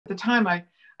the time,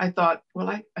 I thought, well,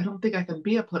 I don't think I can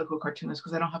be a political cartoonist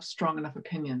because I don't have strong enough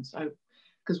opinions.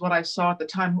 Because what I saw at the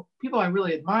time, people I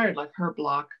really admired, like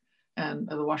Herblock and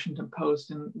the Washington Post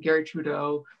and Garry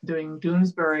Trudeau doing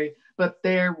Doonesbury, but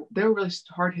they're really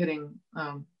hard-hitting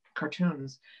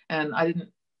cartoons, and I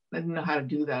didn't know how to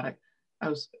do that. I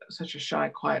was such a shy,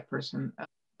 quiet person.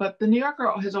 But the New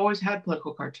Yorker has always had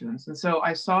political cartoons, and so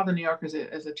I saw the New Yorker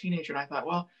as a teenager, and I thought,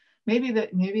 well, maybe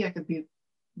I could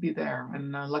be there.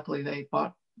 And luckily, they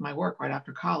bought my work right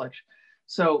after college.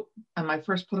 So, and my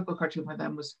first political cartoon with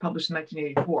them was published in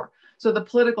 1984. So the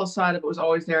political side of it was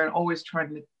always there, and always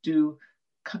trying to do.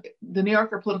 The New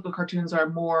Yorker political cartoons are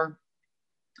more.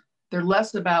 They're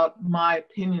less about my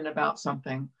opinion about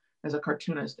something as a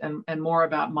cartoonist, and more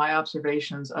about my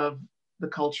observations of the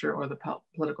culture or the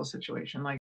political situation. Like